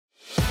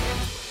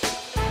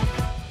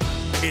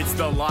It's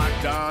the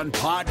Locked On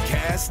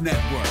Podcast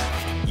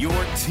Network, your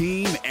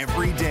team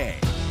every day.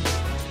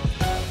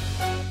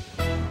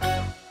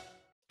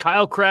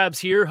 Kyle Krabs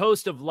here,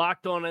 host of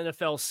Locked On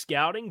NFL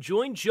Scouting.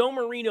 Join Joe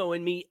Marino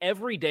and me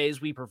every day as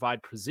we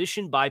provide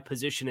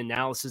position-by-position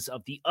analysis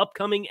of the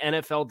upcoming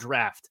NFL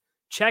Draft.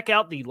 Check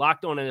out the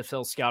Locked On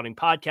NFL Scouting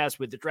podcast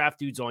with the Draft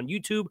Dudes on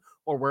YouTube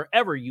or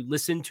wherever you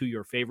listen to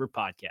your favorite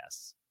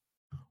podcasts.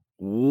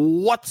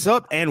 What's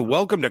up, and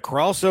welcome to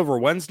Crossover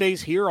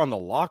Wednesdays here on the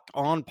Locked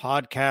On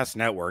Podcast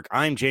Network.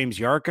 I'm James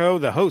Yarcho,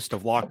 the host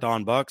of Locked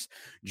On Bucks,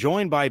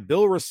 joined by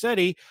Bill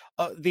Rossetti,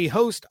 the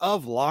host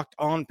of Locked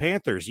On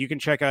Panthers. You can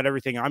check out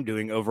everything I'm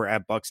doing over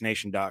at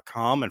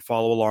bucksnation.com and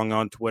follow along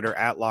on Twitter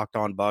at Locked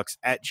On Bucks,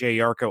 at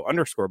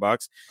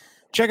JYarcho_Bucks.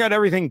 Check out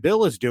everything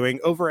Bill is doing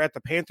over at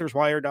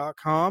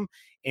thepantherswire.com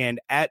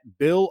and at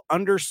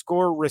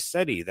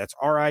Bill_Rossetti. That's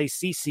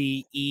RICCETTE.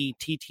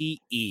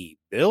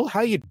 Bill,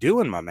 how you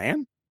doing, my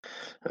man?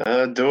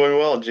 Doing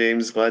well,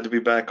 James. Glad to be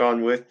back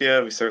on with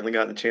you. We certainly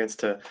gotten a chance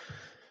to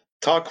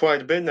talk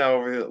quite a bit now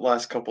over the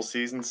last couple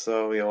seasons.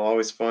 So,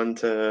 always fun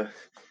to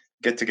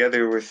get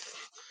together with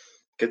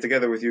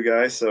you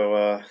guys.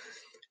 So,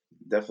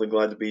 definitely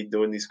glad to be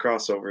doing these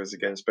crossovers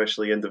again,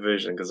 especially in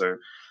division, because they're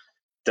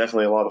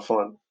definitely a lot of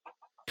fun.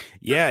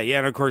 Yeah,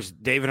 and of course,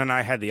 David and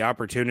I had the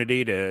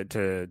opportunity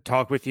to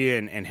talk with you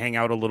and hang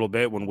out a little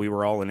bit when we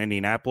were all in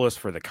Indianapolis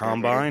for the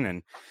Combine,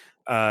 and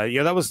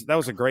that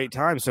was a great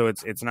time. So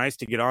it's nice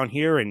to get on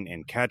here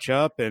and catch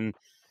up and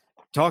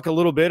talk a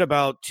little bit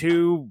about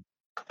two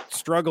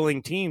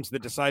struggling teams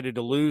that decided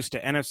to lose to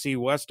NFC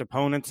West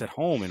opponents at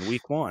home in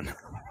Week 1.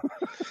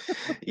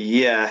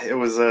 Yeah, it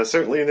was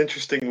certainly an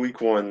interesting Week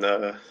 1,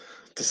 to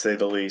say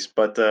the least.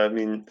 But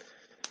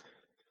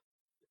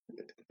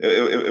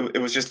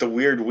It was just a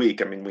weird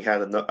week. I mean, we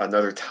had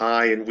another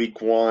tie in Week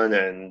 1,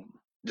 and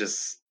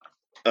just,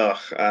 I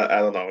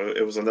don't know.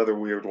 It was another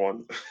weird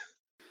one.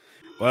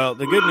 Well,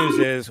 the good news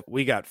is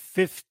we got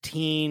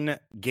 15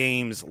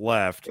 games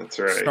left. That's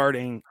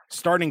right.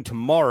 Starting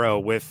tomorrow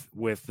with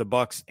the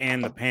Bucks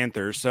and the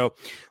Panthers. So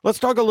let's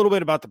talk a little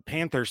bit about the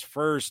Panthers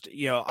first.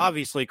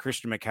 Obviously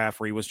Christian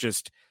McCaffrey was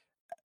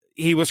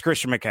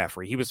Christian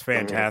McCaffrey. He was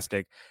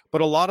fantastic.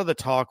 But a lot of the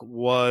talk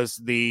was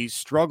the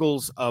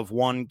struggles of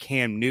one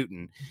Cam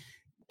Newton.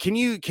 Can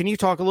you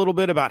talk a little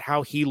bit about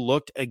how he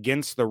looked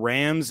against the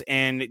Rams?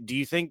 And do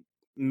you think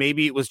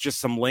maybe it was just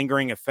some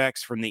lingering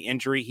effects from the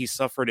injury he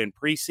suffered in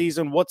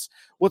preseason?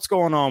 What's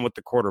going on with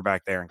the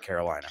quarterback there in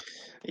Carolina?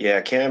 Yeah,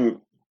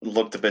 Cam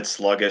looked a bit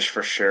sluggish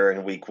for sure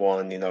in Week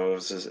 1. It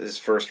was his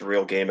first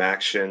real game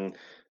action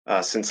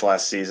since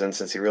last season,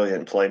 since he really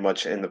didn't play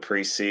much in the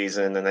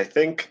preseason. And I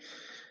think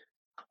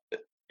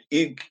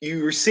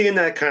you were seeing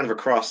that kind of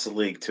across the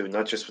league too,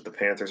 not just with the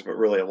Panthers, but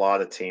really a lot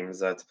of teams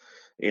that,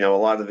 a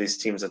lot of these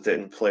teams that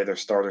didn't play their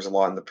starters a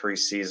lot in the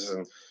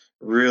preseason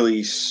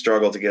really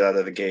struggled to get out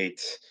of the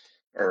gate,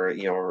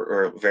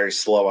 or very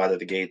slow out of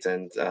the gate.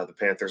 And the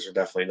Panthers are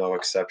definitely no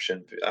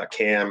exception.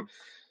 Cam,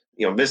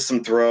 missed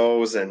some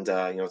throws and,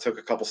 took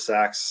a couple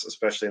sacks,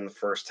 especially in the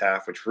first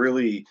half, which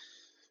really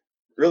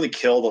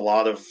killed a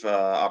lot of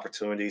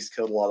opportunities,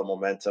 killed a lot of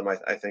momentum,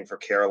 I think, for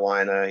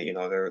Carolina.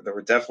 There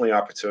were definitely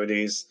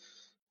opportunities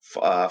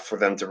for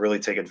them to really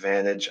take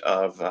advantage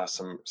of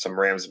some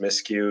Rams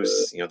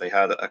miscues. They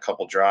had a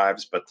couple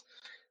drives, but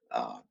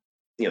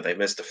they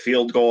missed a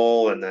field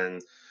goal, and then,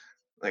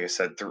 like I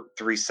said,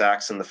 3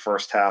 sacks in the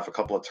first half, a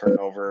couple of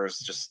turnovers,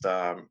 just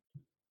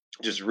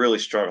really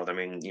struggled. I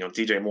mean,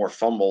 DJ Moore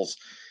fumbles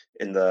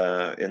in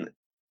the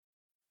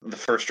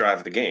first drive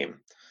of the game.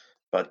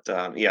 But,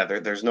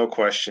 there's no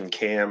question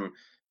Cam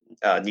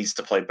needs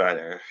to play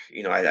better.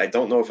 I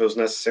don't know if it was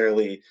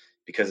necessarily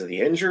because of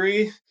the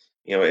injury.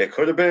 It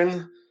could have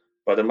been,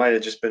 but it might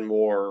have just been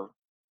more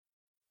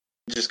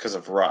just because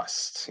of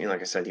rust. Like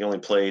I said, he only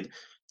played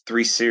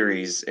 3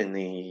 series in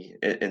the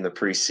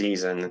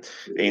preseason.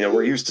 And,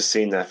 we're used to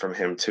seeing that from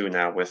him too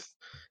now with,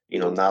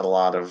 not a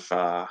lot of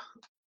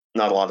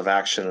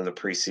action in the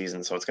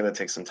preseason. So it's going to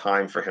take some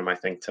time for him, I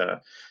think,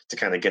 to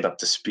kind of get up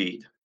to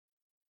speed.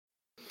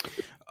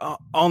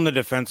 On the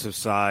defensive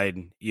side,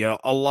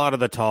 a lot of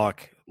the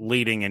talk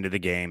leading into the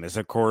game is,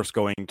 of course,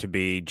 going to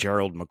be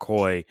Gerald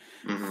McCoy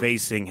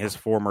facing his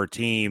former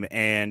team.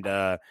 And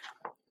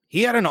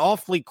he had an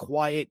awfully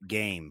quiet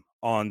game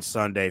on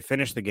Sunday,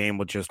 finished the game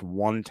with just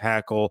 1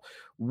 tackle.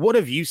 What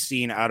have you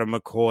seen out of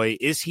McCoy?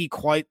 Is he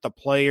quite the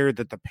player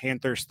that the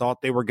Panthers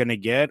thought they were going to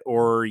get?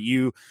 Or are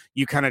you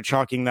kind of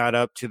chalking that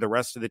up to the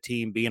rest of the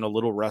team being a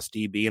little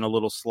rusty, being a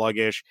little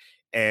sluggish?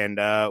 And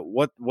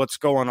what's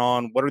going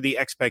on? What are the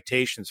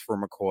expectations for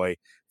McCoy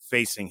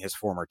facing his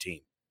former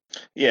team?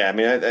 Yeah, I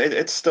mean,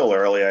 it's still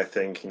early. I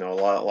think a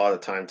lot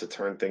of time to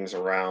turn things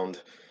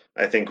around.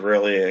 I think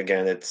really,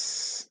 again,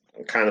 it's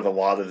kind of a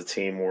lot of the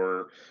team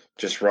were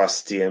just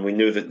rusty, and we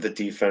knew that the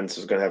defense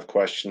was going to have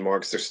question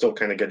marks. They're still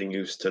kind of getting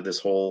used to this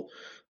whole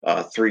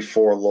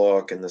 3-4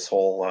 look and this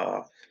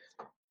whole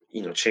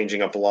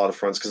changing up a lot of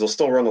fronts, because they'll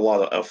still run a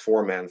lot of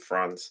 4-man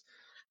fronts,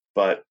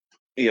 but.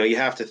 You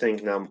have to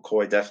think now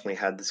McCoy definitely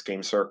had this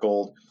game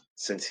circled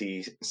since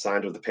he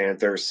signed with the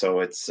Panthers. So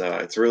it's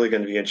really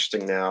going to be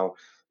interesting now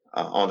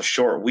on a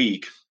short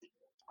week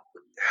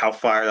how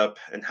fired up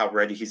and how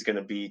ready he's going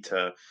to be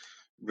to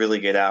really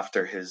get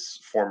after his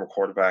former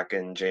quarterback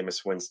in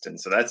Jameis Winston.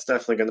 So that's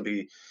definitely going to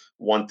be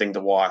one thing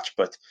to watch.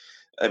 But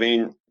I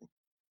mean,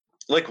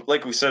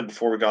 like we said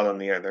before we got on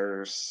the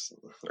air,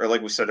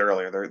 like we said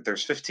earlier,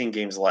 there's 15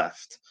 games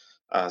left.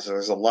 So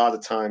there's a lot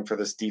of time for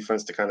this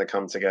defense to kind of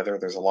come together.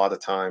 There's a lot of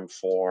time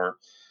for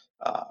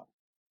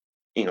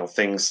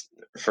things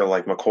for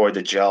like McCoy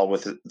to gel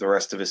with the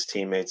rest of his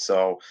teammates.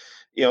 So,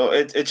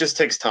 it just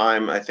takes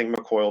time. I think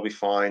McCoy will be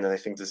fine, and I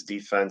think this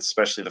defense,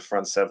 especially the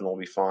front seven, will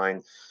be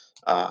fine.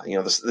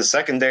 The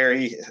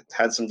secondary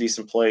had some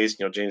decent plays.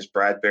 James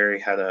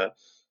Bradbury had a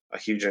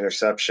huge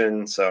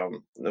interception, so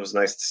it was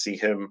nice to see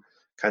him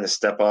kind of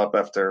step up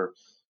after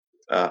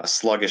a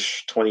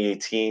sluggish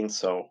 2018.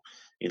 So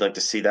you'd like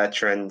to see that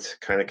trend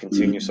kind of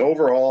continue. So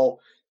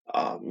overall,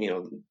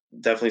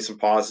 definitely some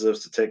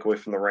positives to take away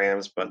from the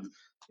Rams, but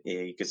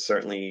you could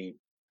certainly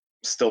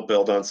still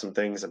build on some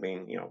things. I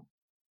mean,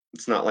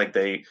 it's not like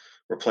they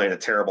were playing a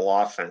terrible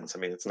offense. I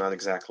mean, it's not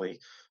exactly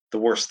the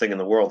worst thing in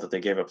the world that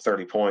they gave up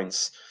 30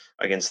 points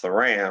against the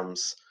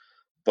Rams,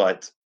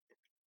 but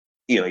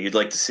you'd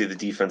like to see the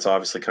defense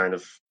obviously kind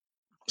of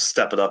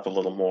step it up a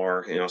little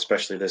more,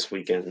 especially this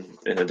weekend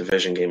in a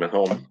division game at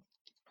home.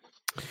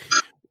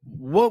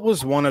 What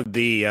was one of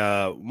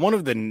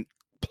the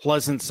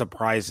pleasant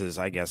surprises,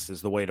 I guess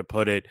is the way to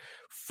put it,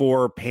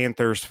 for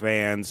Panthers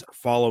fans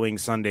following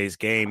Sunday's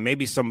game?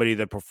 Maybe somebody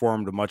that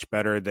performed much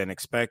better than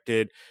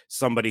expected,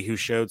 somebody who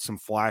showed some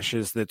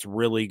flashes that's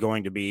really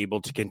going to be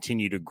able to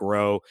continue to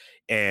grow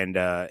and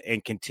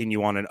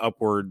continue on an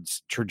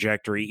upwards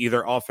trajectory,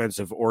 either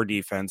offensive or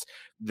defense,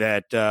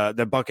 that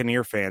the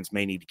Buccaneer fans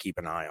may need to keep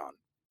an eye on.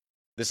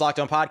 This Locked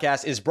On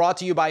podcast is brought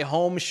to you by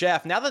Home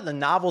Chef. Now that the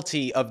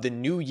novelty of the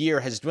new year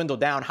has dwindled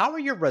down, how are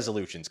your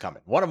resolutions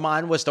coming? One of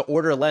mine was to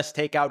order less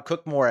takeout,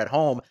 cook more at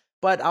home,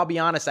 but I'll be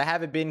honest, I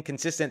haven't been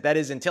consistent. That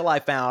is until I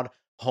found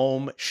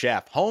Home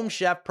Chef. Home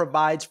Chef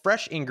provides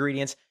fresh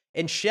ingredients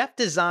and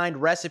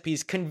chef-designed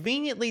recipes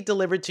conveniently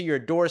delivered to your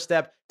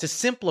doorstep to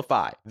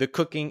simplify the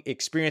cooking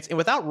experience and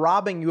without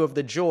robbing you of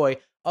the joy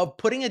of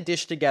putting a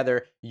dish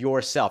together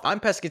yourself.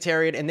 I'm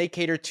pescatarian, and they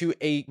cater to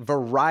a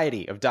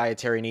variety of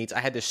dietary needs. I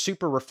had this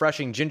super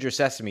refreshing ginger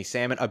sesame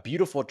salmon, a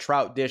beautiful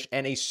trout dish,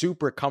 and a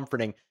super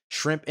comforting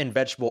shrimp and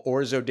vegetable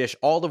orzo dish,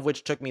 all of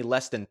which took me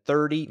less than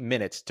 30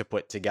 minutes to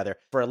put together.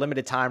 For a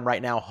limited time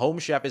right now, Home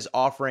Chef is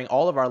offering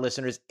all of our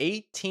listeners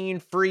 18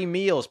 free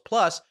meals,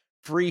 plus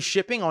free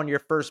shipping on your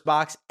first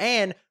box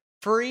and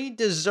free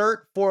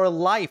dessert for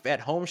life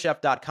at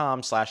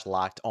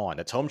homechef.com/locked-on.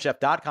 That's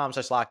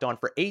homechef.com/locked-on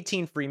for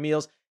 18 free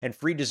meals and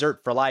free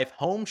dessert for life.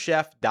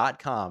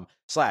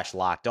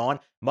 Homechef.com/locked-on.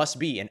 Must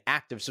be an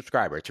active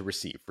subscriber to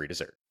receive free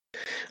dessert.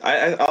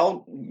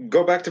 I'll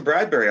go back to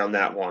Bradbury on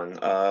that one.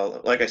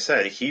 Like I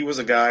said, he was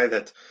a guy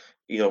that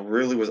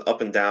really was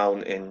up and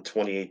down in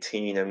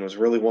 2018 and was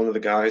really one of the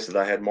guys that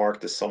I had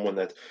marked as someone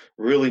that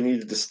really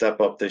needed to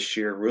step up this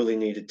year, really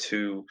needed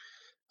to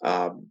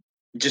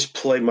just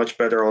play much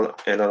better on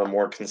a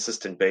more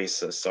consistent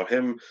basis. So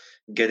him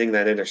getting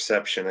that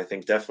interception, I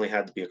think, definitely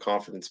had to be a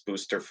confidence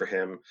booster for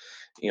him.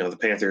 The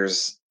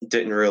Panthers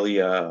didn't really,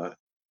 in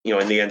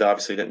the end,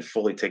 obviously didn't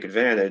fully take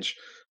advantage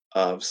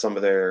of some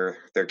of their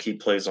key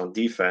plays on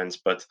defense.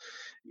 But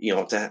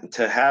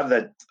to have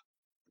that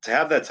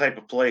type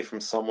of play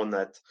from someone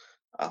that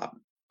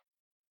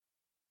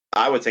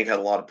I would think had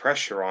a lot of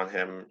pressure on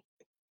him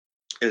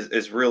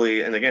is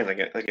really, and again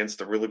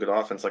against a really good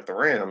offense like the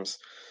Rams,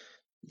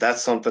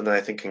 that's something that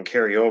I think can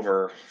carry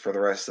over for the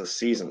rest of the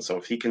season. So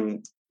if he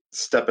can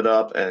step it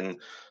up and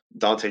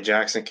Dante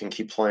Jackson can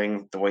keep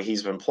playing the way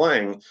he's been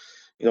playing,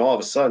 all of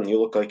a sudden you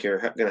look like you're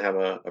going to have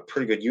a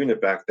pretty good unit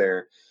back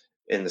there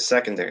in the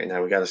secondary.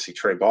 Now we got to see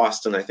Trey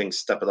Boston, I think,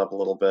 step it up a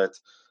little bit.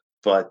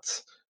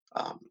 But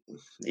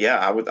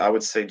I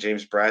would say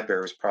James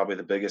Bradbury was probably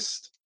the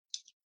biggest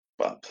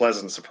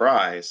pleasant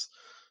surprise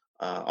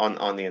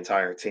on the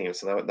entire team.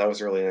 So that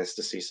was really nice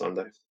to see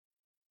Sunday.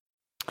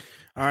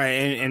 All right,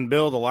 and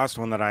Bill, the last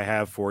one that I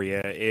have for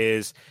you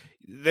is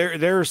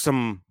there are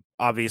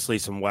obviously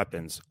some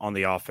weapons on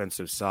the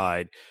offensive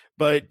side,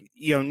 but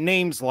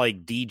names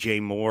like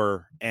DJ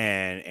Moore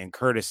and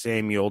Curtis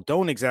Samuel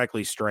don't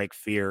exactly strike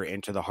fear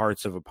into the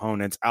hearts of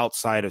opponents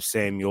outside of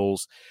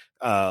Samuel's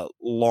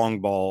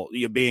long ball,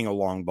 being a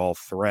long ball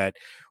threat.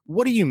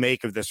 What do you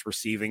make of this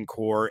receiving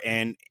core,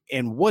 and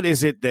what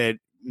is it that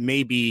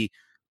maybe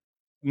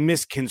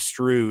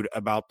misconstrued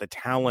about the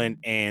talent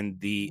and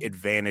the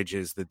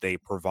advantages that they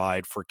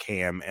provide for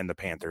Cam and the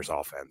Panthers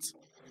offense?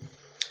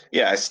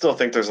 Yeah, I still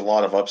think there's a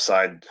lot of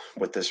upside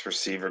with this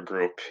receiver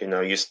group.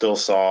 You still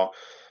saw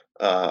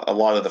a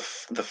lot of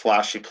the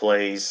flashy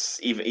plays,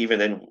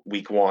 even in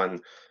week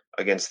one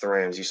against the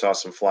Rams. You saw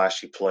some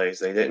flashy plays.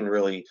 They didn't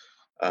really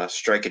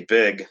strike it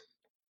big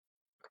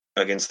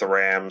against the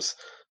Rams,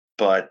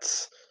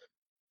 but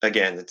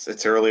again,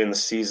 it's early in the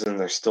season.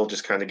 They're still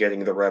just kind of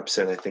getting the reps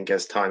in. I think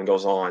as time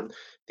goes on,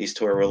 these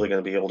two are really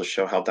going to be able to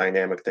show how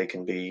dynamic they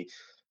can be.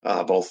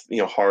 both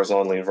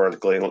horizontally and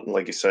vertically.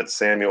 Like you said,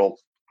 Samuel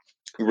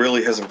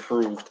really has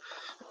improved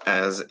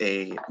as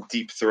a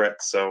deep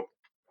threat. So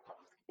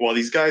while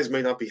these guys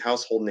may not be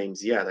household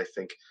names yet, I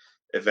think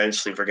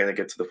eventually we're going to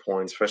get to the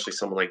point, especially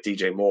someone like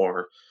DJ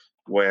Moore,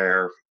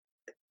 where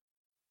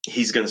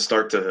he's going to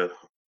start to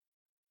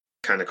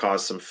kind of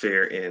cause some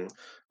fear in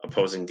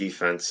opposing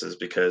defenses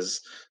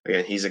because,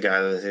 again, he's a guy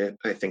that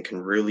I think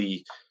can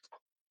really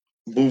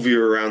move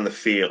you around the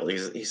field.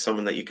 He's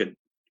someone that you could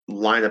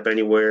line up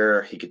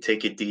anywhere. He could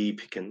take it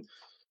deep. He can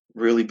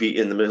really be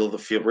in the middle of the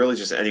field, really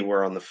just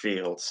anywhere on the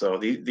field. So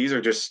these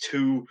are just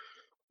two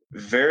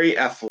very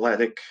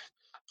athletic,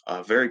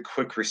 very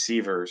quick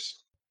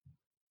receivers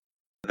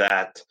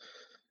that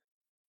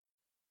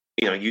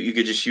you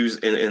could just use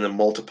in a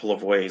multiple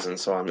of ways. And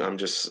so I'm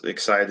just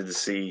excited to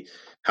see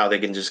how they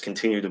can just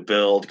continue to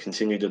build,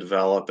 continue to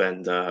develop,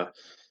 and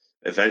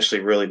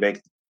eventually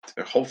really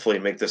hopefully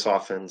make this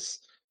offense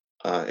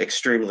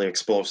extremely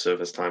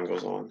explosive as time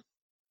goes on.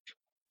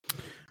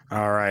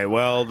 All right.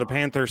 Well, the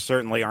Panthers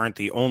certainly aren't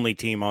the only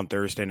team on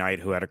Thursday night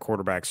who had a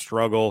quarterback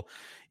struggle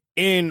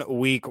in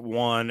week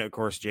 1. Of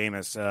course,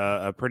 Jameis,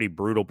 a pretty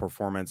brutal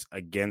performance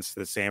against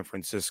the San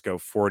Francisco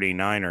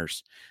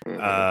 49ers.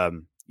 Mm-hmm.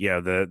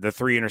 The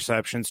 3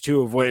 interceptions,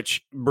 2 of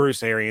which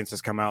Bruce Arians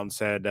has come out and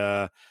said,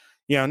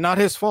 not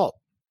his fault.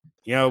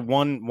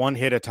 One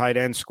hit a tight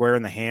end square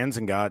in the hands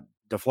and got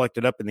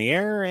deflected up in the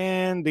air,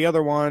 and the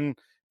other one,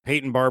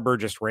 Peyton Barber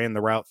just ran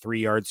the route 3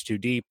 yards too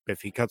deep.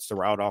 If he cuts the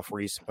route off where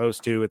he's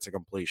supposed to, it's a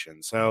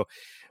completion. So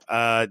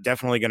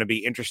definitely going to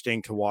be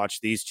interesting to watch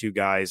these 2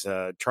 guys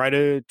try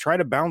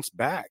to bounce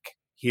back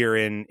here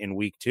in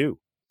week 2.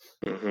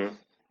 Mm-hmm.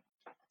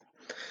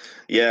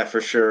 Yeah, for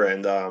sure.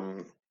 And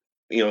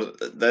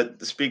that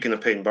speaking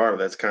of Peyton Barber,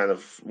 that's kind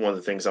of one of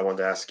the things I wanted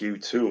to ask you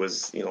too.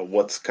 Is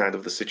what's kind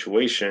of the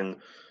situation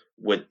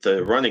with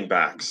the running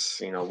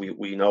backs?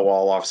 We know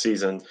all off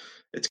season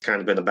it's kind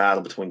of been a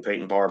battle between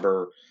Peyton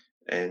Barber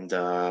and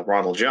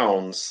Ronald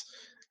Jones.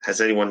 Has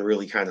anyone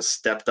really kind of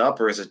stepped up,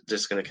 or is it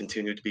just going to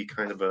continue to be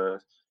kind of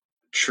a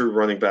true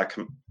running back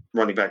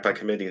by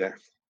committee there?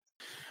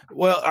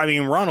 Well, I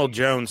mean, Ronald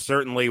Jones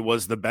certainly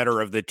was the better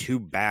of the 2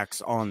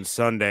 backs on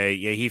Sunday.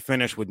 Yeah, he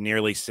finished with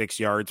nearly 6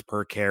 yards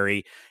per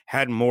carry,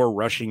 had more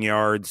rushing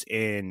yards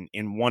in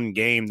one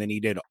game than he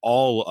did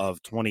all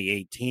of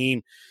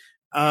 2018.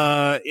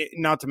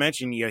 Not to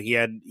mention, he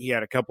had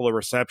a couple of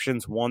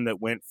receptions, one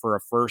that went for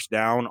a first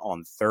down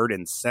on 3rd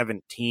and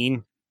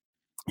 17.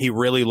 He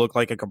really looked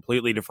like a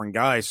completely different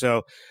guy.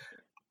 So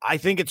I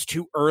think it's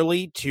too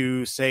early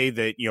to say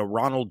that,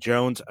 Ronald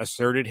Jones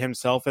asserted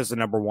himself as the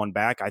number 1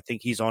 back. I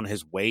think he's on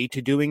his way to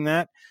doing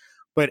that.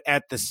 But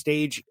at the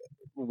stage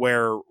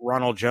where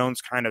Ronald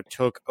Jones kind of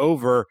took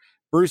over,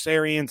 Bruce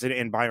Arians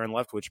and Byron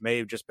Leftwich may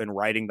have just been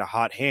riding the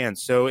hot hand.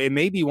 So it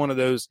may be one of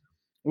those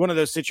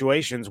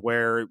situations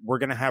where we're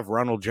going to have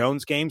Ronald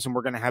Jones games and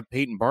we're going to have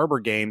Peyton Barber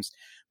games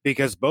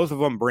because both of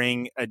them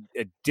bring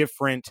a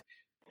different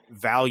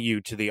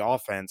value to the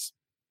offense.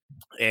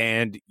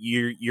 And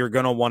you're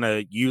going to want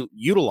to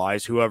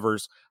utilize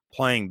whoever's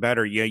playing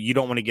better. You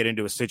don't want to get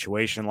into a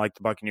situation like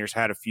the Buccaneers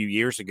had a few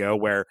years ago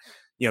where,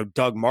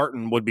 Doug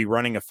Martin would be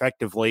running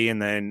effectively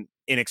and then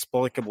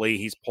inexplicably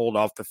he's pulled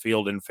off the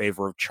field in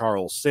favor of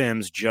Charles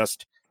Sims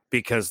just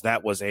because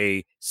that was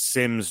a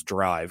Sims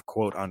drive,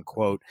 quote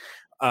unquote.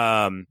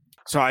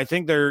 So I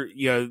think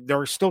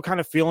they're still kind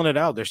of feeling it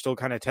out. They're still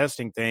kind of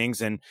testing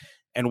things. And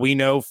we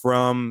know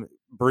from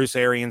Bruce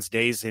Arians'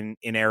 days in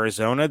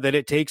Arizona that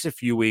it takes a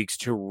few weeks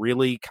to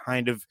really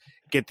kind of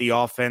get the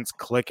offense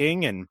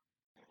clicking and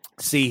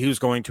see who's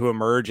going to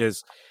emerge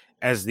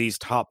as these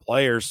top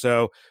players.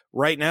 So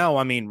right now,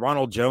 I mean,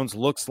 Ronald Jones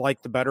looks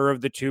like the better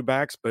of the 2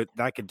 backs, but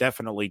that could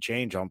definitely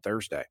change on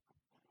Thursday.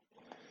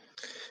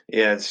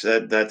 Yeah,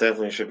 that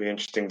definitely should be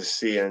interesting to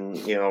see. And,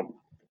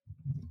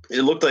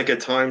 it looked like at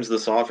times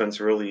this offense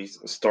really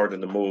started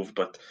to move,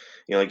 but,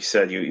 like you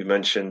said, you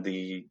mentioned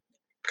the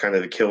kind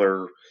of the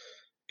killer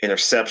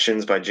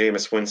interceptions by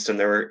Jameis Winston.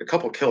 There were a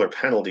couple killer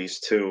penalties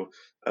too,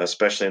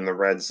 especially in the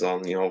red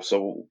zone.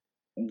 So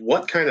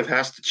what kind of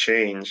has to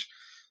change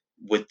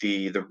with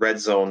the red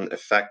zone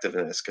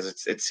effectiveness?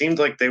 Because it seemed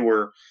like they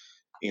were,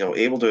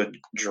 able to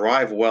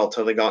drive well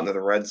till they got into the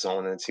red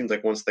zone, and it seemed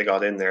like once they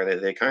got in there,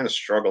 they kind of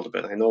struggled a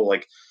bit. I know,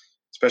 like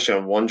especially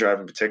on one drive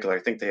in particular, I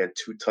think they had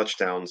 2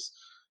 touchdowns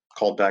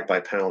called back by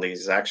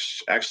penalties.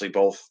 Actually,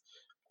 both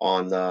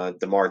on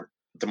DeMar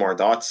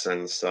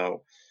Dotson.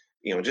 So,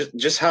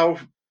 just how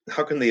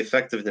can the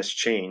effectiveness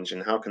change,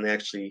 and how can they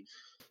actually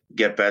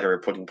get better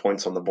at putting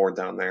points on the board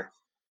down there?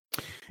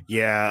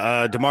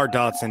 Yeah, DeMar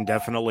Dotson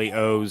definitely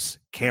owes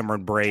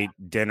Cameron Brate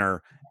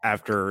dinner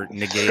after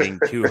negating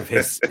 2 of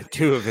his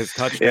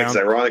touchdowns. Yeah, because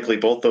ironically,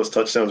 both those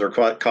touchdowns were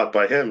caught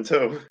by him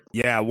too.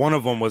 Yeah, one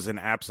of them was an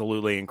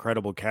absolutely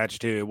incredible catch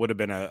too. It would have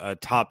been a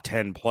top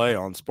 10 play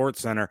on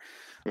SportsCenter.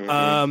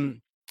 Mm-hmm.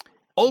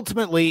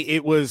 ultimately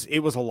it was a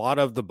lot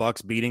of the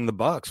Bucs beating the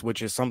Bucs,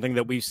 which is something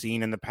that we've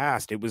seen in the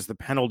past. It was the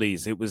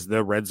penalties, it was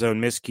the red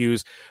zone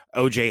miscues.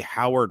 OJ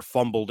Howard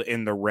fumbled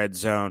in the red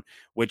zone,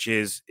 which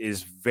is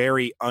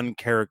very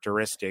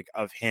uncharacteristic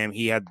of him.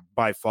 He had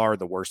by far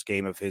the worst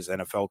game of his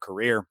NFL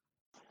career.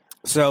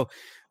 So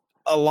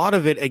a lot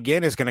of it,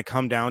 again, is going to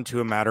come down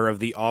to a matter of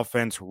the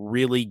offense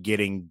really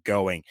getting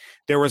going.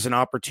 There was an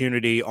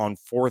opportunity on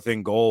 4th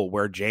and goal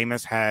where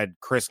Jameis had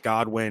Chris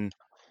Godwin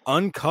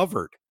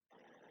uncovered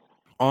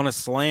on a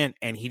slant,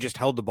 and he just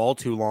held the ball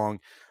too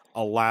long,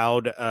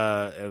 allowed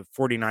a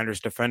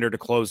 49ers defender to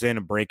close in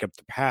and break up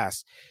the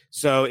pass.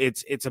 So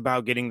it's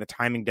about getting the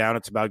timing down.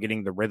 It's about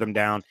getting the rhythm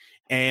down,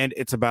 and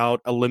it's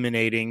about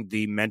eliminating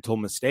the mental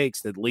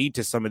mistakes that lead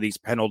to some of these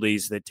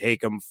penalties that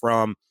take them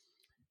from,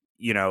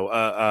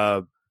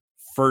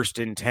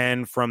 1st and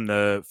 10 from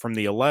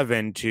the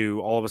 11 to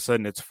all of a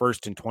sudden it's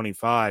 1st and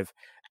 25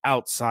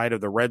 outside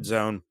of the red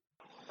zone.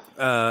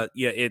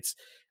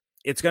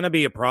 It's going to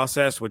be a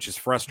process, which is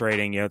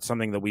frustrating. It's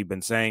something that we've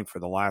been saying for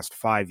the last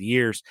 5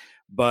 years,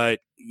 but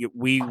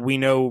we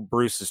know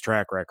Bruce's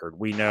track record.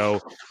 We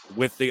know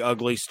with the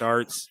ugly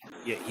starts,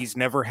 he's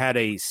never had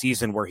a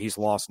season where he's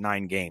lost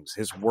 9 games.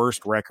 His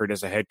worst record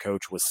as a head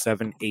coach was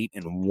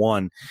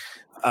 7-8-1.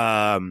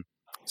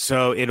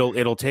 So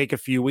it'll take a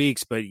few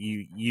weeks, but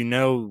you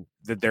know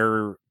that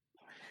they're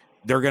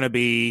going to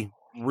be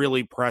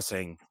really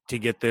pressing to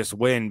get this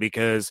win,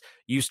 because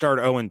you start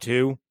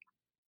 0-2,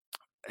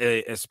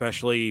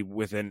 especially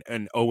with an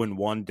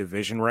 0-1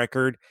 division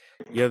record.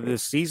 The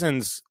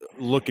season's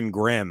looking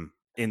grim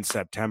in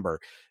September.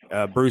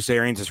 Bruce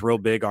Arians is real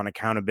big on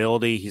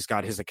accountability. He's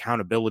got his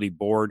accountability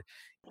board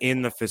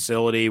in the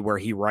facility where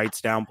he writes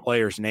down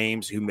players'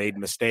 names who made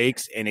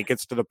mistakes, and it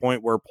gets to the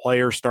point where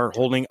players start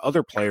holding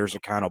other players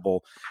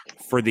accountable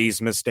for these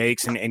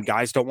mistakes, and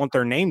guys don't want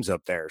their names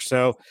up there.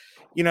 So,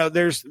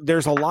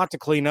 there's a lot to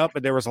clean up,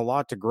 but there was a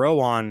lot to grow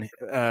on.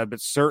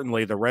 But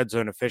certainly the red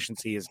zone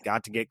efficiency has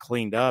got to get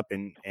cleaned up,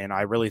 and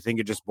I really think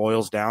it just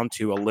boils down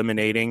to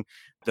eliminating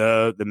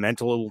the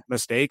mental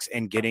mistakes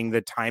and getting the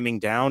timing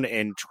down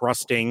and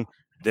trusting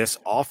this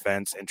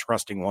offense and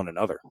trusting one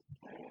another.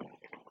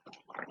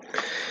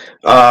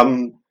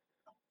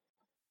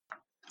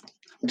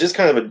 Just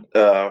kind of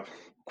a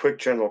quick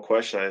general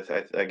question,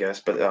 I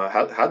guess. But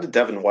how did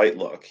Devin White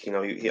look?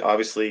 He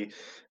obviously,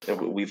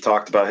 we've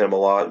talked about him a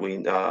lot.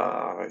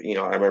 I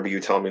remember you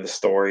telling me the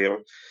story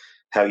of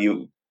how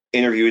you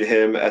interviewed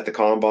him at the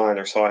combine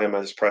or saw him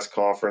at his press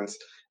conference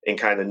and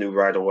kind of knew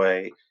right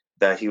away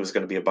that he was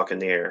going to be a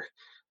Buccaneer.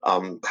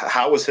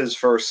 How was his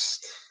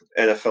first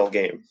NFL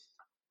game?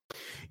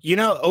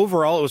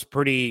 Overall it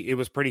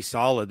was pretty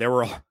solid.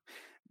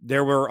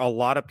 There were a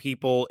lot of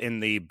people in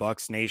the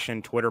Bucs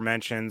Nation Twitter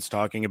mentions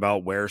talking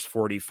about where's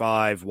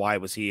 45, why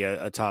was he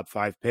a top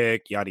 5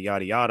 pick, yada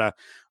yada yada.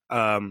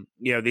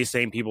 These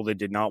same people that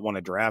did not want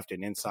to draft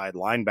an inside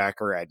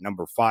linebacker at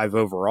number 5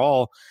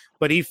 overall,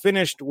 but he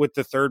finished with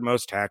the 3rd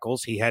most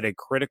tackles. He had a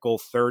critical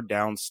 3rd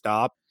down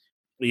stop,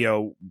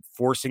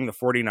 forcing the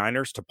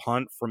 49ers to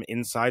punt from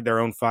inside their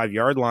own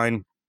 5-yard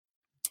line.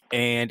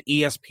 And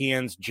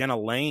ESPN's Jenna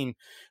Lane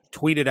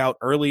tweeted out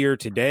earlier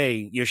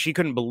today, she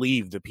couldn't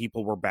believe that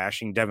people were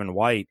bashing Devin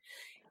White.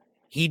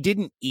 He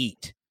didn't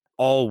eat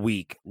all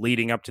week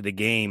leading up to the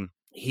game.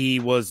 He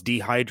was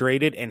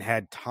dehydrated and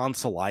had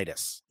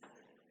tonsillitis.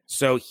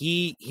 So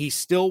he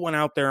still went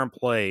out there and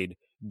played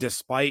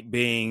despite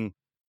being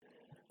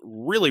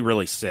really,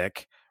 really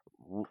sick,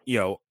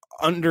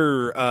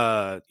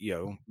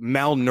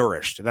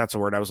 malnourished. That's the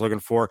word I was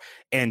looking for,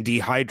 and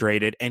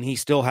dehydrated, and he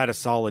still had a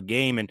solid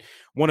game. And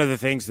one of the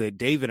things that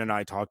David and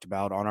I talked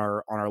about on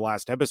our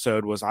last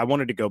episode was I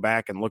wanted to go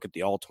back and look at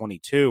the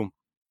All-22,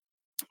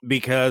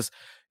 because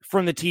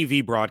from the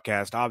TV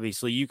broadcast,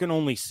 obviously you can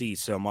only see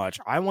so much.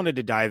 I wanted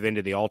to dive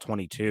into the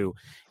All-22,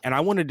 and I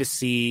wanted to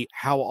see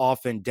how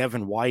often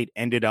Devin White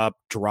ended up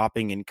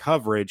dropping in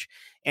coverage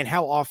and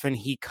how often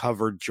he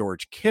covered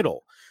George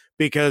Kittle,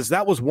 because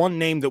that was one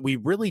name that we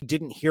really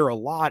didn't hear a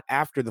lot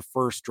after the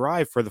first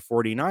drive for the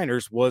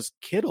 49ers was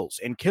Kittle's,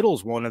 and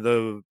Kittle's one of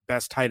the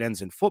best tight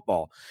ends in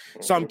football.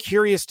 So I'm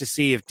curious to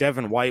see if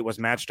Devin White was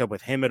matched up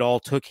with him at all,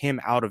 took him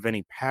out of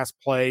any pass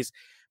plays,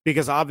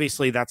 because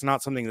obviously that's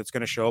not something that's going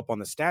to show up on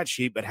the stat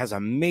sheet, but has a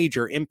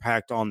major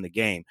impact on the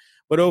game.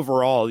 But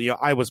overall,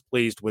 I was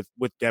pleased with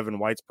Devin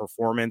White's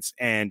performance.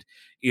 And,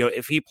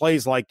 if he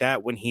plays like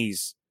that when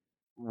he's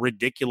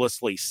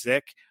ridiculously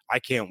sick, I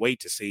can't wait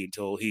to see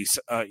until he's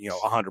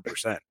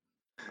 100%.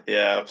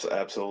 Yeah,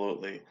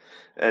 absolutely.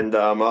 And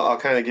I'll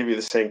kind of give you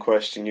the same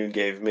question you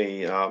gave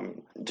me.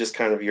 Just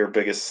kind of your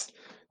biggest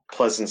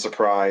pleasant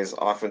surprise,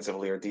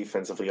 offensively or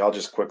defensively. I'll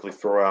just quickly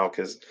throw out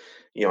because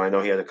I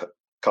know he had a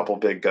couple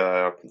big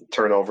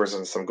turnovers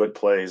and some good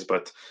plays,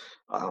 but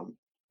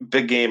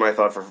big game I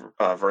thought for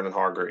Vernon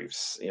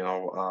Hargreaves.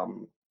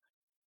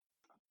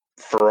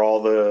 For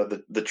all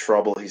the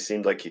trouble he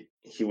seemed like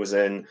he was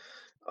in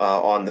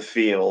on the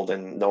field,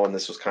 and knowing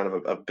this was kind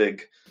of a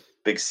big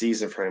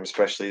season for him,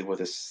 especially with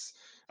his,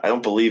 I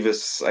don't believe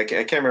I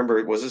can't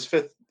remember, was his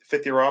fifth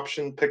year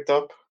option picked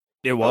up?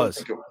 It I don't was.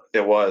 think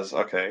it was.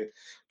 Okay.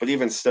 But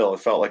even still, it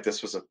felt like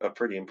this was a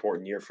pretty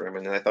important year for him,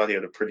 and I thought he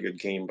had a pretty good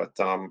game. But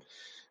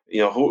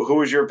who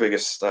was your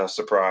biggest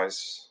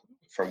surprise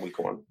from week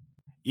one?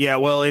 Yeah,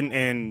 well,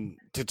 and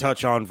to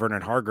touch on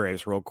Vernon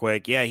Hargraves real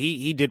quick, yeah,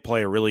 he did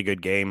play a really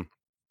good game.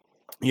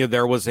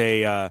 There was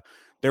a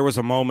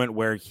moment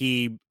where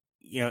he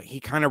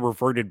kind of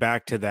reverted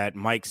back to that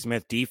Mike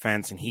Smith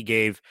defense, and he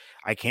gave,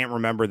 I can't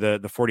remember the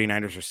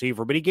 49ers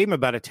receiver, but he gave him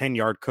about a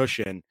 10-yard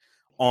cushion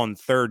on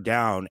third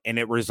down, and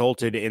it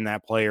resulted in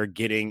that player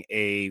getting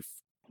a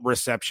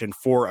reception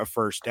for a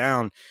first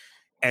down.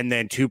 And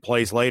then 2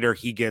 plays later,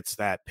 he gets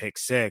that pick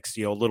six,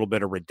 a little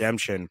bit of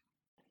redemption.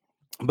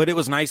 But it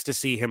was nice to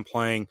see him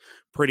playing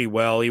pretty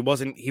well. He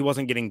wasn't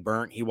getting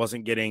burnt. He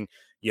wasn't getting,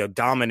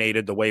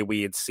 dominated the way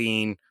we had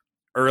seen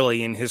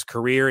early in his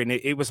career. And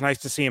it was nice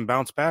to see him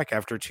bounce back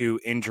after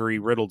 2 injury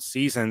riddled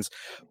seasons.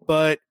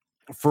 But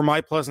for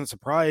my pleasant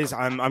surprise,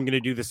 I'm going to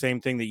do the same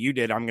thing that you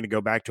did. I'm going to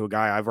go back to a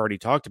guy I've already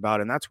talked about,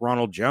 and that's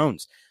Ronald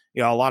Jones.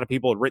 A lot of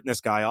people had written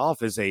this guy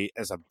off as a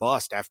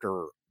bust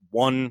after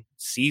one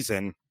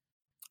season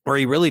where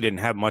he really didn't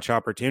have much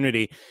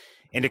opportunity.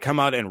 And to come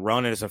out and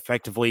run as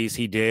effectively as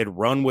he did,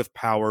 run with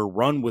power,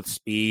 run with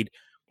speed,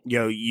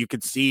 you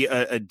could see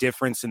a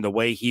difference in the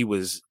way he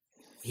was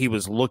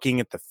looking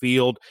at the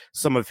field.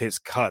 Some of his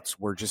cuts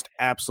were just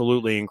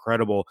absolutely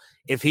incredible.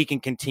 If he can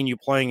continue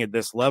playing at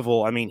this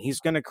level, I mean, he's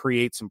going to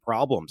create some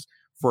problems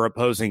for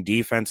opposing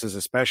defenses,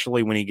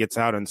 especially when he gets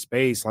out in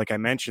space. Like I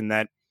mentioned,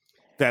 that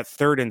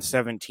 3rd and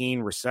 17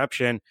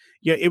 reception,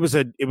 it was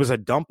a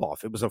dump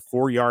off. It was a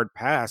 4-yard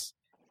pass.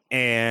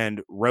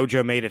 And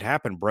Rojo made it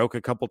happen, broke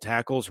a couple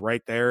tackles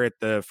right there at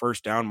the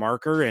first down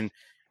marker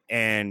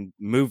and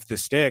moved the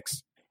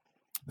sticks.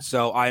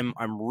 So I'm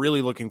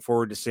really looking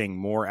forward to seeing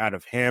more out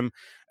of him.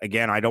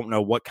 Again, I don't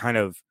know what kind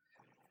of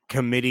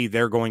committee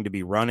they're going to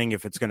be running,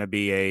 if it's going to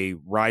be a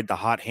ride the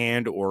hot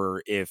hand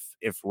or if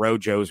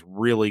Rojo's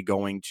really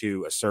going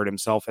to assert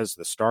himself as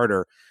the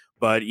starter.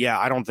 But yeah,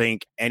 I don't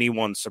think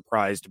anyone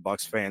surprised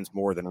Bucs fans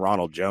more than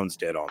Ronald Jones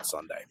did on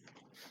Sunday.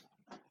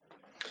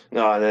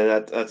 No,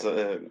 and that's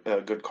a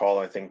good call,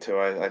 I think, too.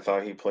 I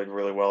thought he played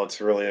really well. It's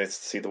really nice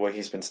to see the way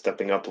he's been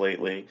stepping up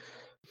lately,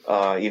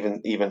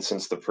 even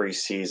since the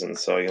preseason.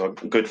 So,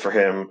 good for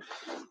him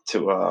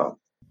to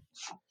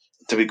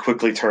be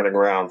quickly turning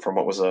around from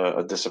what was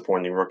a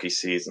disappointing rookie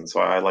season. So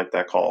I like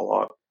that call a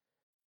lot.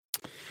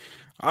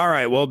 All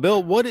right. Well,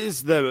 Bill, what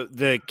is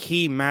the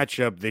key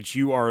matchup that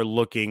you are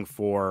looking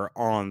for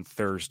on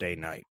Thursday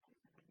night?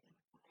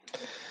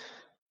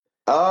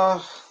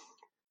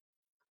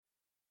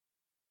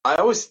 I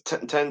always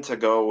tend to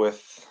go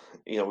with,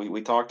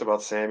 we talked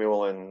about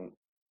Samuel and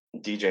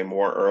DJ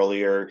Moore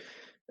earlier,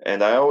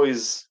 and I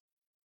always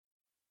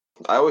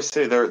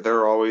say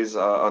they're always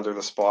under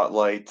the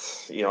spotlight.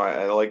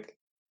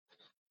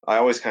 I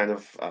always kind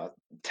of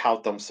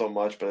tout them so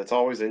much, but it's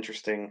always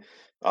interesting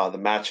the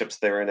matchups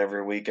they're in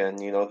every weekend.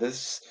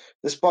 This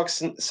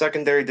Bucks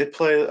secondary did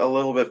play a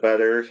little bit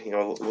better.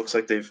 It looks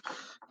like they've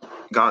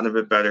gotten a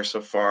bit better so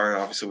far.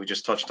 Obviously, we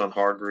just touched on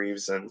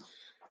Hargreaves, and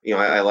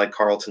I like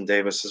Carlton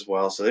Davis as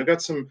well. So they've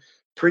got some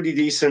pretty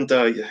decent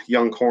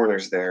young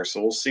corners there.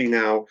 So we'll see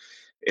now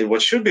in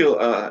what should be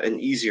an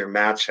easier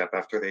matchup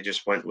after they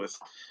just went with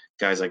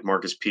guys like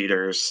Marcus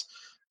Peters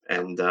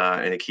and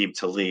Aqib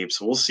Talib.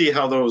 So we'll see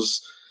how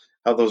those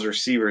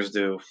receivers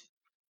do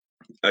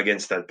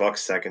against that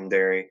Bucks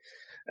secondary.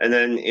 And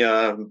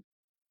then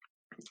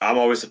I'm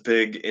always a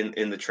big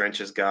in the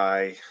trenches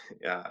guy.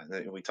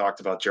 We talked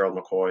about Gerald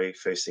McCoy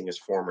facing his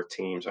former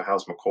team. So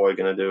how's McCoy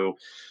going to do,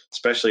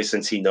 especially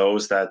since he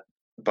knows that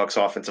Bucks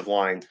offensive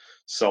line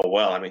so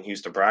well? I mean, he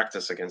used to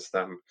practice against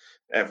them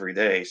every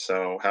day.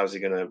 So how's he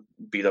going to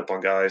beat up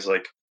on guys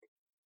like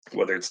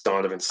whether it's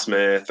Donovan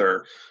Smith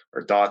or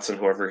Dotson,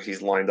 whoever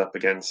he's lined up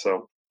against?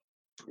 So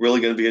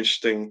really going to be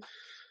interesting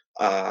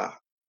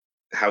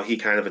how he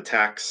kind of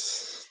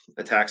attacks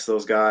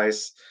those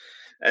guys.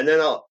 And then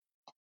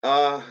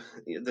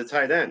the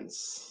tight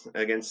ends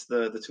against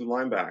the 2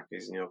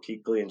 linebackers,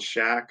 Kuechly and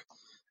Shaq,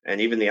 and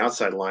even the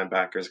outside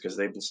linebackers, because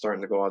they've been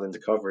starting to go out into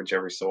coverage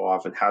every so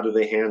often. How do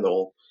they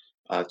handle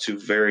 2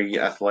 very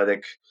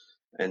athletic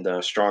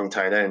and strong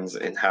tight ends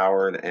in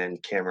Howard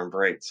and Cameron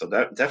Brate? So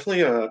that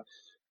definitely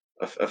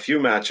a few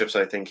matchups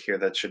I think here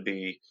that should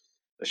be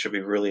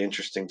really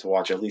interesting to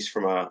watch, at least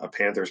from a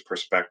Panthers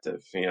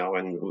perspective.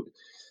 And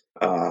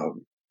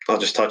I'll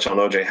just touch on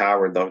OJ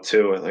Howard though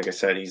too. Like I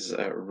said, he's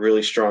a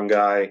really strong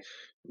guy.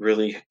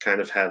 Really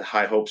kind of had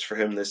high hopes for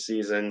him this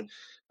season.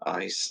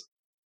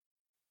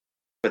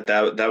 But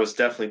that was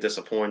definitely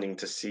disappointing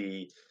to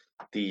see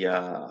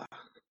the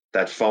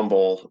that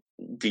fumble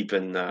deep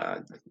in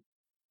the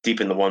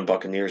one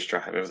Buccaneers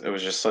drive. It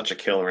was just such a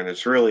killer, and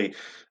it's really,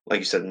 like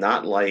you said,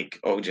 not like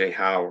OJ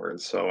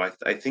Howard. So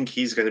I think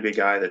he's going to be a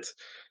guy that's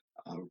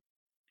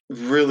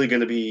really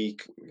going to be,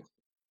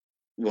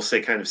 we'll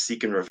say, kind of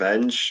seeking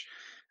revenge.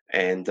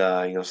 And,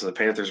 so the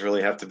Panthers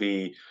really have to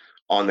be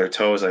on their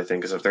toes, I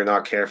think, because if they're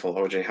not careful,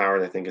 OJ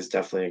Howard, I think, is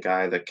definitely a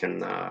guy that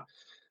can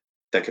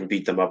that can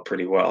beat them up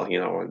pretty well. You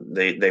know,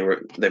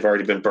 they've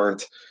already been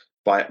burnt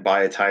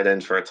by a tight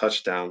end for a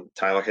touchdown.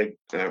 Tyler Higby,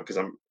 because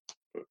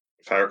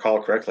if I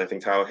recall correctly, I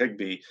think Tyler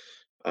Higby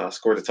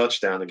scored a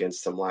touchdown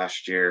against them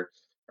last year,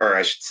 or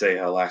I should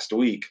say last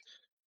week,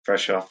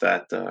 fresh off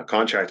that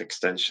contract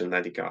extension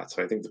that he got.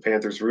 So I think the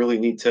Panthers really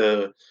need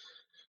to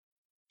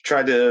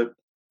try to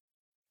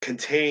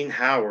contain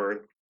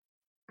Howard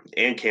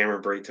and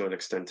Cameron Brate to an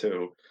extent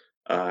too,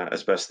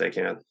 as best they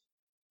can.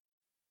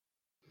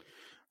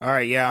 All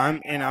right, yeah,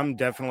 I'm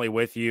definitely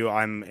with you.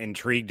 I'm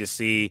intrigued to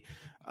see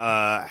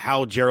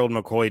how Gerald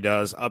McCoy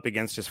does up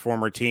against his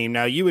former team.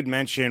 Now, you would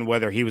mention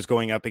whether he was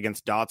going up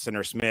against Dotson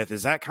or Smith.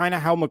 Is that kind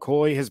of how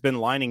McCoy has been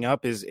lining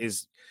up?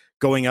 Is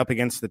going up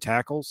against the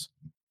tackles?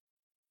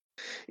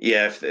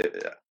 Yeah,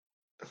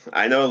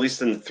 I know at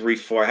least in the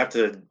 3-4. I have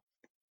to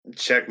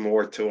check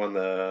more too on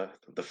the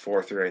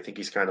 4-3. I think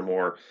he's kind of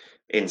more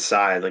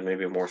inside, like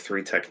maybe a more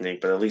 3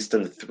 technique. But at least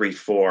in the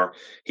 3-4,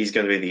 he's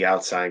going to be the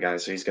outside guy,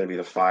 so he's going to be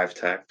the 5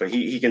 tech. But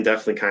he can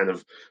definitely kind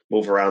of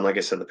move around. Like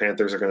I said, the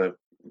Panthers are going to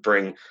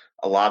bring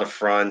a lot of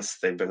fronts.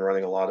 They've been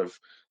running a lot of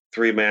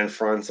 3-man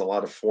fronts, a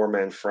lot of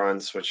 4-man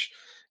fronts, which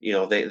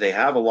they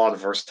have a lot of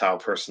versatile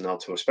personnel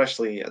too,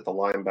 especially at the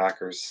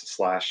linebackers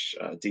slash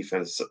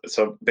defense.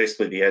 So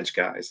basically the edge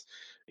guys,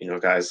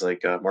 guys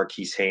like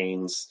Marquise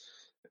Haynes.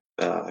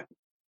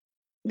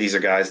 These are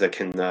guys that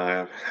can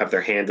have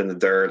their hand in the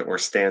dirt or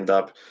stand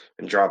up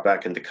and drop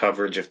back into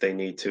coverage if they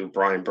need to.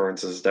 Brian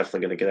Burns is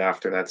definitely going to get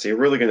after that. So you're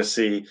really going to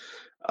see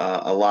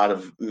a lot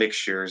of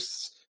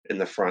mixtures in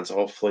the front. So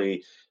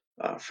hopefully,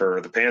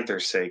 for the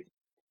Panthers' sake,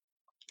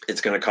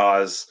 it's going to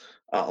cause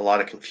a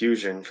lot of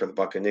confusion for the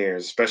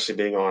Buccaneers, especially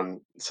being on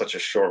such a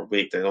short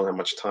week. They don't have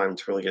much time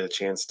to really get a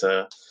chance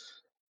to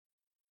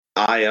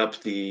eye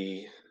up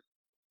the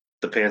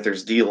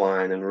Panthers'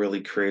 D-line and really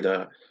create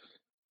a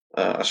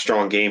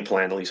strong game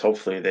plan. At least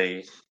hopefully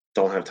they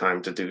don't have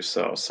time to do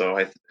so. So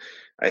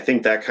I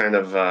think that kind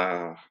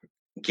of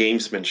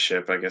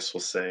gamesmanship, I guess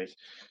we'll say,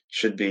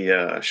 should be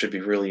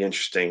really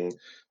interesting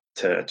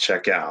to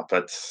check out.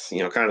 But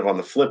kind of on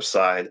the flip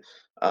side,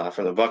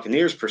 from the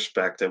Buccaneers'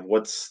 perspective,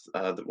 what's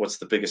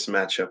the biggest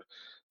matchup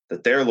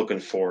that they're looking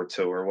forward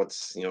to, or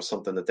what's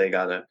something that they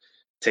got to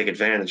take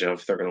advantage of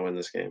if they're going to win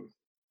this game?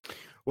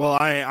 Well,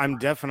 I'm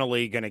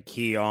definitely going to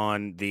key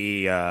on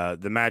the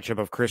matchup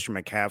of Christian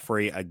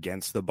McCaffrey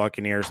against the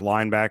Buccaneers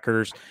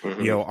linebackers.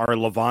 Mm-hmm. Are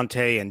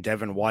Levante and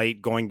Devin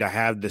White going to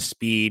have the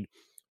speed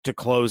to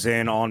close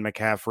in on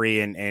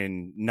McCaffrey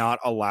and not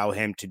allow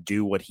him to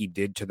do what he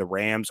did to the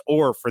Rams,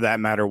 or for that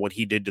matter, what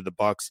he did to the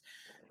Bucs,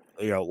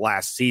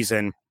 last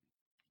season?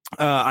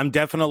 I'm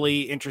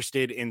definitely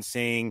interested in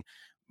seeing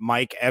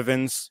Mike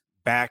Evans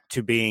back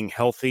to being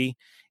healthy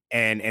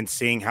and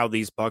seeing how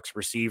these Bucs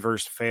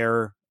receivers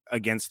fare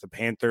against the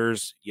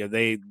Panthers.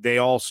 They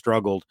all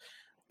struggled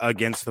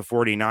against the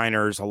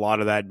 49ers, a lot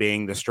of that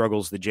being the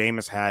struggles that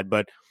Jameis had,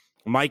 but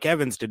Mike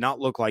Evans did not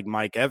look like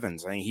Mike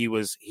Evans. I mean, he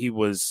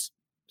was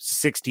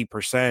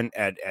 60%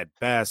 at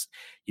best,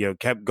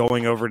 kept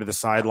going over to the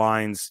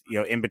sidelines,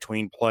 in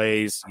between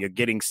plays,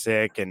 getting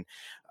sick. And,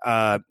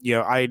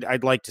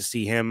 I'd like to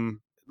see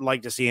him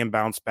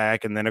bounce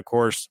back. And then of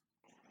course,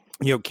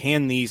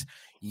 can these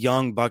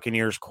young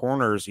Buccaneers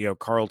corners,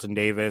 Carlton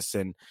Davis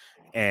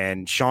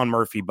and Sean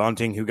Murphy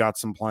Bunting, who got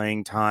some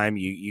playing time.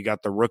 You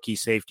got the rookie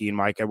safety in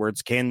Mike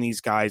Edwards. Can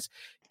these guys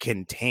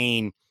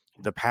contain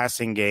the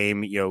passing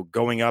game,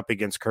 going up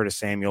against Curtis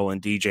Samuel and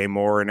DJ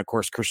Moore? And of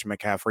course, Christian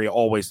McCaffrey,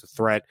 always the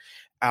threat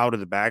out of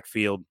the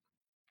backfield.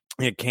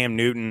 Cam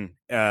Newton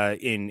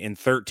in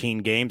 13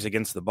 games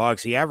against the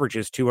Bucs, he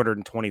averages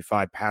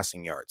 225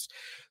 passing yards.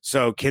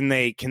 So can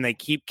they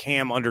keep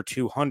Cam under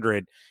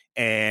 200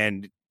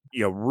 and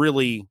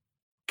really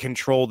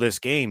control this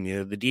game?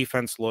 The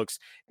defense looks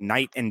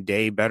night and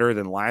day better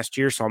than last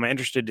year, so I'm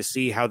interested to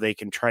see how they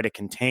can try to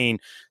contain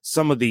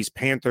some of these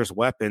Panthers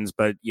weapons.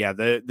 But yeah,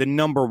 the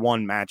number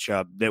one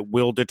matchup that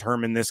will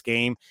determine this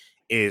game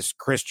is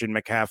Christian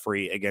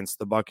McCaffrey against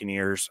the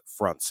Buccaneers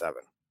front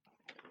seven.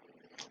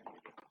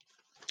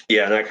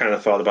 Yeah, and I kind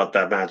of thought about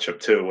that matchup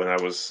too when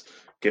I was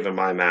given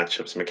my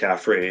matchups.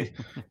 McCaffrey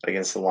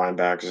against the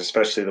linebackers,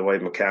 especially the way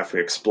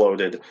McCaffrey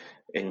exploded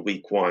in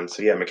week 1.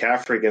 So yeah,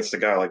 McCaffrey against a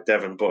guy like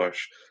Devin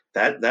Bush,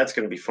 that's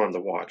going to be fun to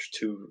watch.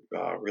 Two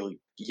really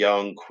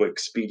young, quick,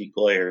 speedy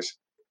players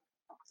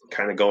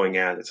kind of going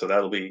at it. So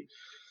that'll be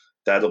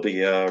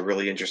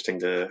really interesting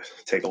to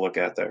take a look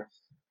at there.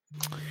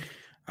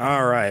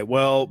 All right.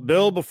 Well,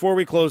 Bill, before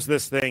we close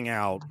this thing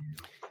out,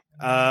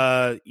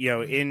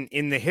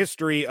 in the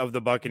history of the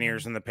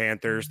Buccaneers and the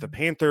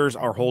Panthers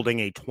are holding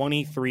a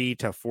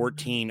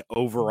 23-14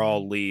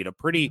 overall lead, a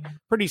pretty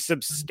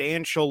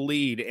substantial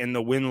lead in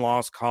the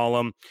win-loss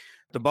column.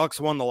 The Bucs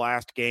won the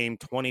last game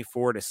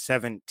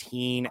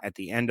 24-17 at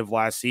the end of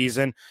last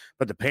season,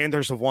 but the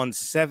Panthers have won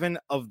 7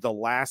 of the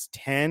last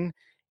 10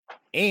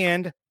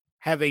 and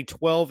have a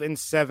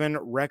 12-7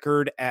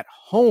 record at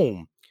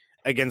home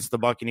against the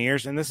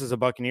Buccaneers, and this is a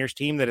Buccaneers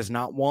team that has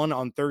not won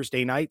on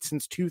Thursday night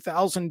since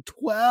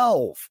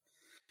 2012.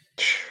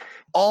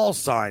 all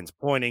signs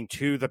pointing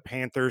to the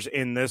Panthers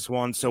in this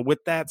one. So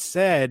with that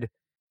said,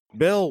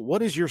 Bill,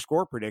 what is your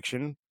score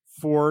prediction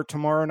for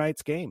tomorrow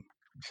night's game?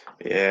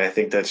 Yeah, I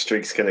think that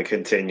streak's going to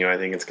continue. I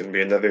think it's going to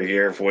be another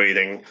year of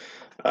waiting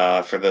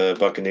for the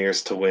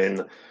Buccaneers to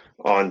win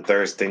on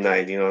Thursday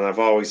night. And I've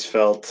always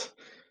felt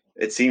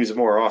it seems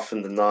more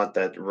often than not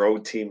that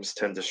road teams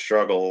tend to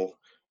struggle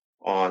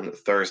on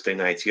Thursday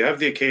nights. You have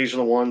the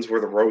occasional ones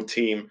where the road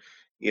team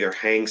either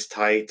hangs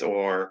tight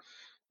or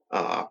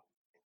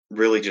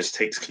really just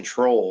takes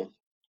control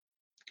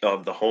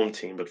of the home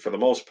team. But for the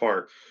most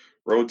part,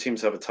 road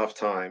teams have a tough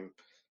time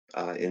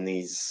in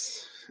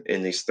these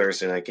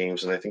Thursday night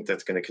games, and I think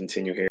that's going to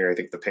continue here. I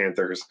think the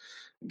Panthers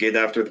get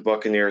after the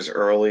Buccaneers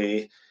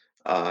early,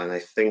 and I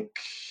think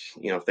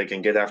if they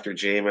can get after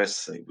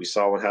Jameis, we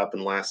saw what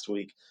happened last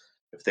week.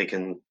 If they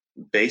can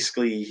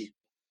basically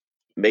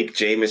make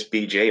Jameis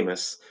be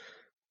Jameis,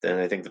 then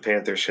I think the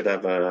Panthers should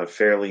have a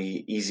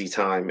fairly easy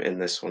time in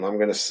this one. I'm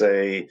going to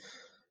say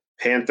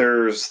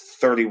Panthers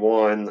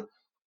 31,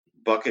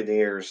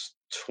 Buccaneers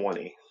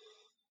 20.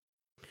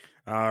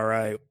 All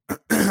right.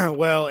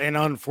 Well, and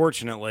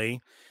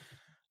unfortunately,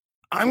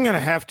 I'm going to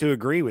have to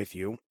agree with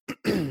you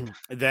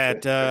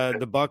that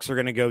the Bucs are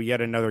going to go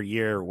yet another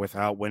year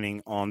without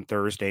winning on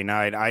Thursday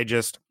night.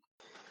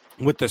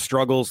 With the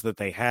struggles that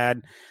they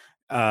had,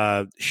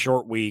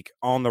 short week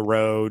on the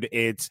road,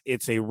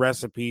 it's a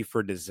recipe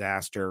for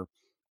disaster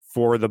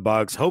for the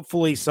Bucs.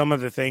 Hopefully some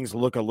of the things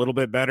look a little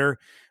bit better,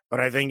 but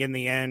I think in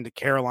the end,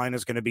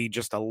 Carolina's going to be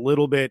just a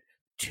little bit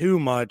too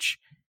much,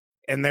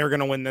 and they're going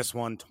to win this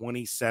one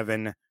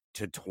 27-20.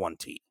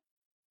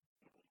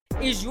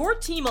 Is your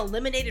team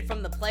eliminated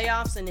from the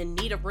playoffs and in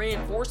need of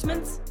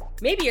reinforcements?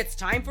 Maybe it's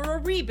time for a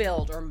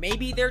rebuild, or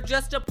maybe they're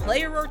just a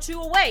player or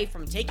two away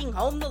from taking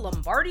home the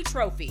Lombardi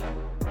Trophy.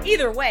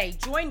 Either way,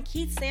 join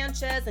Keith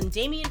Sanchez and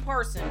Damian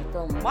Parson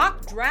for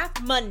Mock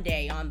Draft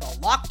Monday on the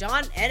Locked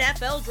On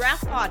NFL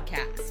Draft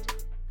Podcast.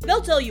 They'll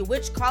tell you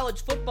which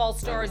college football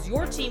stars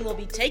your team will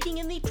be taking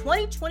in the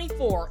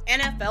 2024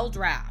 NFL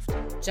Draft.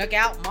 Check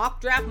out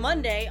Mock Draft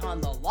Monday on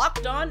the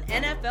Locked On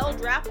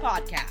NFL Draft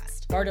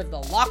Podcast, part of the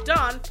Locked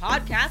On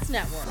Podcast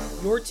Network.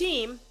 Your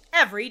team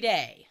every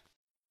day.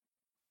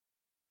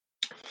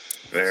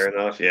 Fair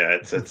enough. Yeah,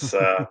 it's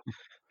going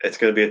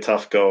to be a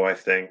tough go, I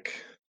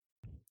think.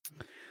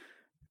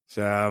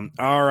 So,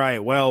 all right.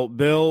 Well,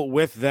 Bill,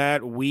 with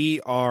that, we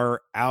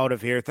are out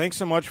of here. Thanks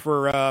so much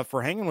for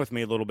hanging with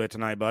me a little bit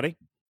tonight, buddy.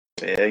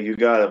 Yeah, you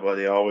got it,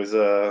 buddy. Always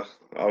good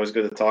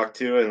to talk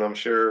to you, and I'm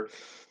sure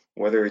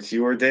whether it's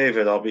you or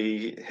David, I'll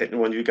be hitting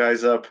one of you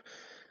guys up.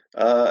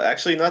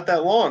 Actually, not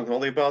that long.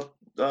 Only about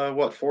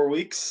 4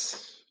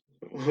 weeks.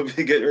 We'll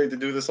be getting ready to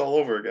do this all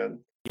over again.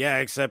 Yeah,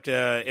 except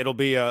it'll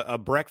be a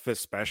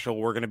breakfast special.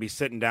 We're going to be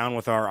sitting down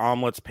with our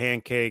omelets,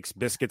 pancakes,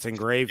 biscuits, and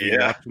gravy,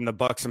 watching the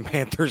Bucs and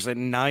Panthers at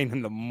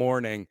 9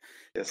 a.m.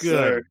 Yes,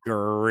 Good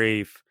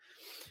grief.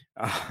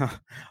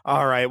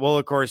 All right. Well,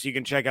 of course, you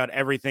can check out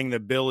everything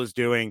that Bill is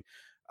doing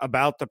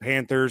about the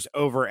Panthers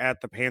over at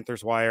the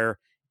Panthers Wire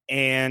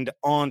and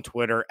on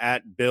Twitter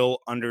at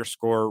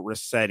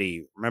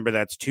Bill_Rossetti. Remember,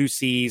 that's 2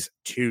 C's,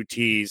 2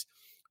 T's.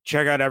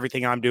 Check out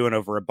everything I'm doing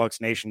over at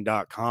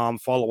BucksNation.com.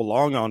 Follow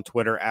along on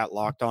Twitter at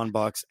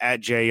LockedOnBucks,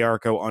 at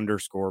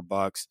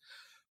JYarcho_Bucks.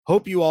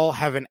 Hope you all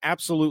have an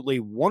absolutely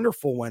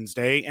wonderful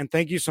Wednesday, and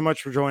thank you so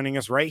much for joining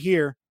us right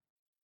here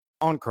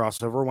on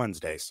Crossover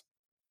Wednesdays.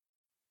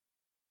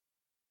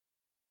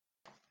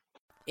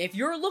 If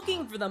you're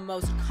looking for the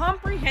most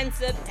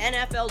comprehensive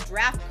NFL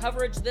draft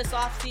coverage this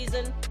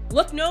offseason,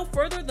 look no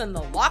further than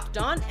the Locked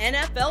On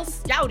NFL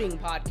Scouting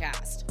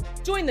Podcast.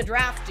 Join the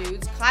draft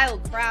dudes, Kyle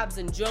Krabs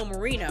and Joe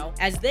Marino,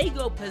 as they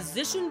go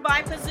position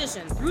by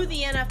position through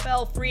the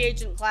NFL free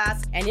agent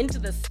class and into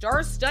the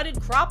star-studded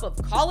crop of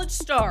college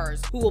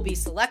stars who will be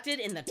selected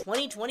in the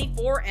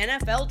 2024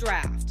 NFL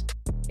Draft.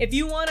 If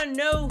you want to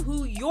know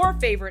who your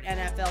favorite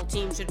NFL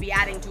team should be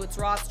adding to its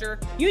roster,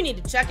 you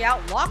need to check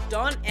out Locked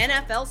On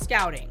NFL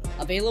Scouting,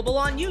 available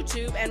on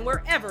YouTube and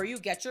wherever you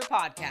get your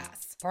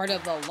podcasts. Part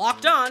of the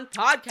Locked On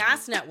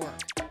Podcast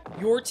Network.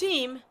 Your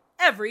team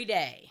every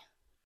day.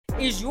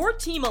 Is your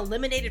team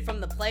eliminated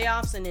from the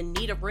playoffs and in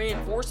need of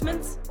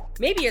reinforcements?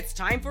 Maybe it's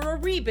time for a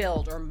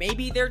rebuild, or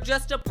maybe they're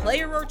just a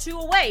player or two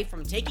away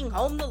from taking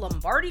home the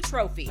Lombardi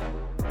Trophy.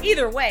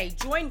 Either way,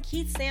 join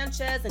Keith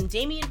Sanchez and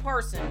Damian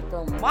Parson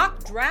for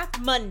Mock Draft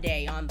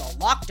Monday on the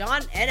Locked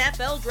On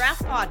NFL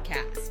Draft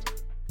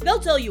Podcast. They'll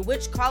tell you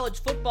which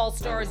college football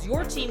stars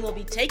your team will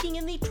be taking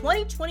in the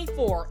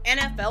 2024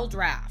 NFL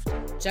Draft.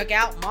 Check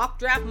out Mock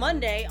Draft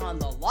Monday on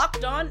the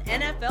Locked On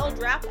NFL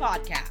Draft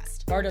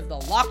Podcast, part of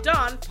the Locked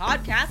On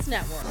Podcast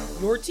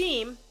Network. Your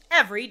team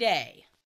every day.